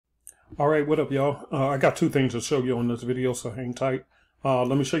All right, what up, y'all? I got two things to show you on this video, so hang tight. Let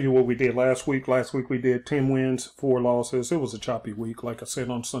me show you what we did last week. Last week we did 10 wins, 4 losses. It was a choppy week, like I said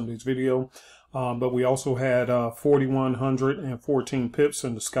on Sunday's video. But we also had 4,114 pips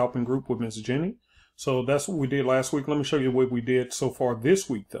in the scalping group with Miss Jenny. So that's what we did last week. Let me show you what we did so far this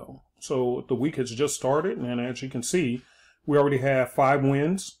week, though. So the week has just started, and as you can see, we already have 5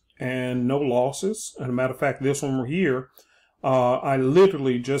 wins and no losses. And a matter of fact, this one here, I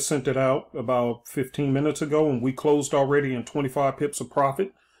literally just sent it out about 15 minutes ago, and we closed already in 25 pips of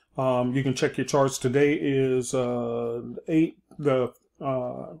profit. You can check your charts. Today is August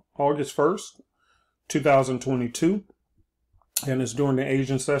 1st, 2022, and it's during the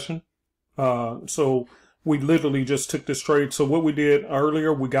Asian session. So we literally just took this trade. So what we did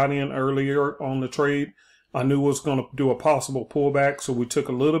earlier, we got in earlier on the trade. I knew it was going to do a possible pullback, so we took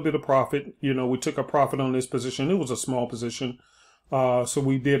a little bit of profit. You know, we took a profit on this position. It was a small position. So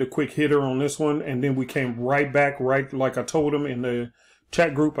we did a quick hitter on this one, and then we came right back, right like I told them in the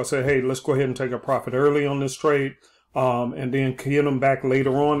chat group. I said, hey, let's go ahead and take a profit early on this trade, and then hit them back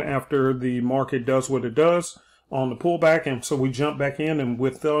later on after the market does what it does on the pullback. And so we jumped back in, and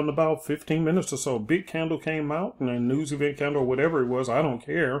within about 15 minutes or so, big candle came out, and a news event candle or whatever it was, I don't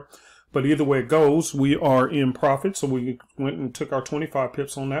care. But either way it goes, we are in profit. So we went and took our 25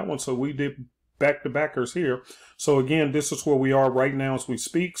 pips on that one. So we did back-to-backers here. So again, this is where we are right now as we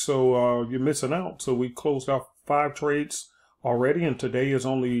speak. So you're missing out. So we closed out 5 trades already, and today is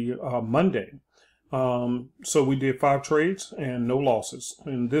only Monday. So we did 5 trades and no losses.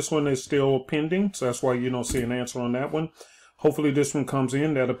 And this one is still pending. So that's why you don't see an answer on that one. Hopefully this one comes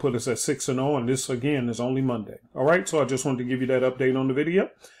in. That'll put us at 6-0. And this, again, is only Monday. All right. So I just wanted to give you that update on the video.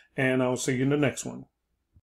 And I'll see you in the next one.